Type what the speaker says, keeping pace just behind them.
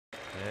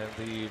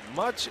And the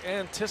much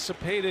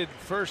anticipated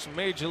first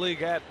major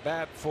league at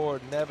bat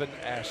for Nevin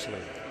Ashley.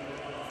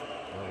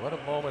 Well, what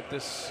a moment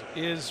this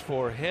is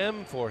for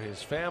him, for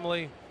his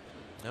family.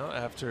 Now,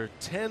 after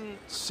 10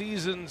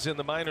 seasons in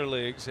the minor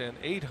leagues and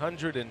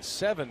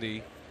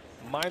 870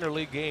 minor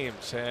league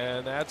games,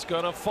 and that's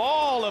going to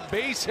fall. A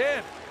base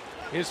hit.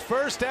 His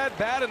first at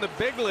bat in the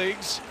big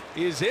leagues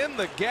is in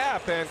the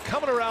gap, and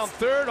coming around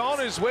third on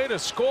his way to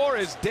score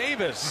is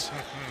Davis.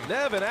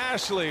 Nevin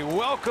Ashley,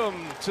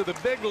 welcome to the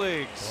big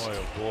leagues. Boy,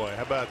 oh boy,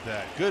 how about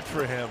that? Good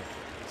for him.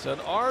 It's an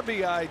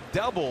RBI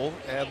double,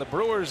 and the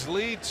Brewers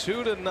lead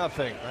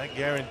 2-0. I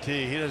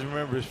guarantee he doesn't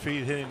remember his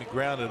feet hitting the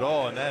ground at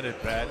all in that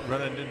at bat,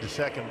 running into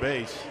second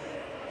base.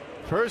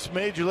 First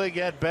major league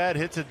at bat,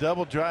 hits a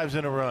double, drives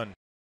in a run.